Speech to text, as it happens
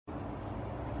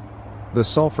The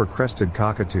sulfur crested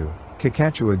cockatoo,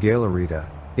 Cockatoo agalarita,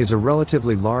 is a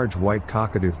relatively large white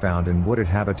cockatoo found in wooded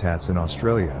habitats in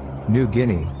Australia, New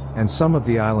Guinea, and some of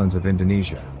the islands of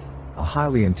Indonesia. A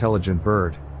highly intelligent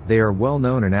bird, they are well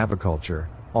known in aviculture,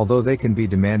 although they can be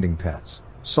demanding pets.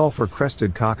 Sulfur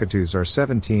crested cockatoos are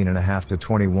 17.5 to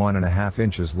 21.5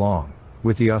 inches long,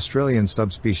 with the Australian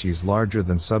subspecies larger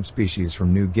than subspecies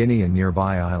from New Guinea and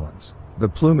nearby islands. The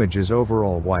plumage is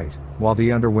overall white, while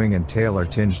the underwing and tail are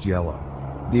tinged yellow.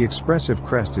 The expressive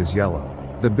crest is yellow.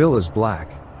 The bill is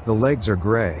black, the legs are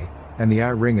gray, and the eye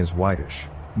ring is whitish.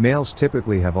 Males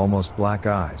typically have almost black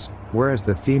eyes, whereas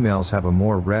the females have a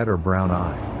more red or brown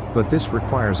eye, but this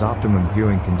requires optimum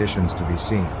viewing conditions to be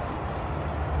seen.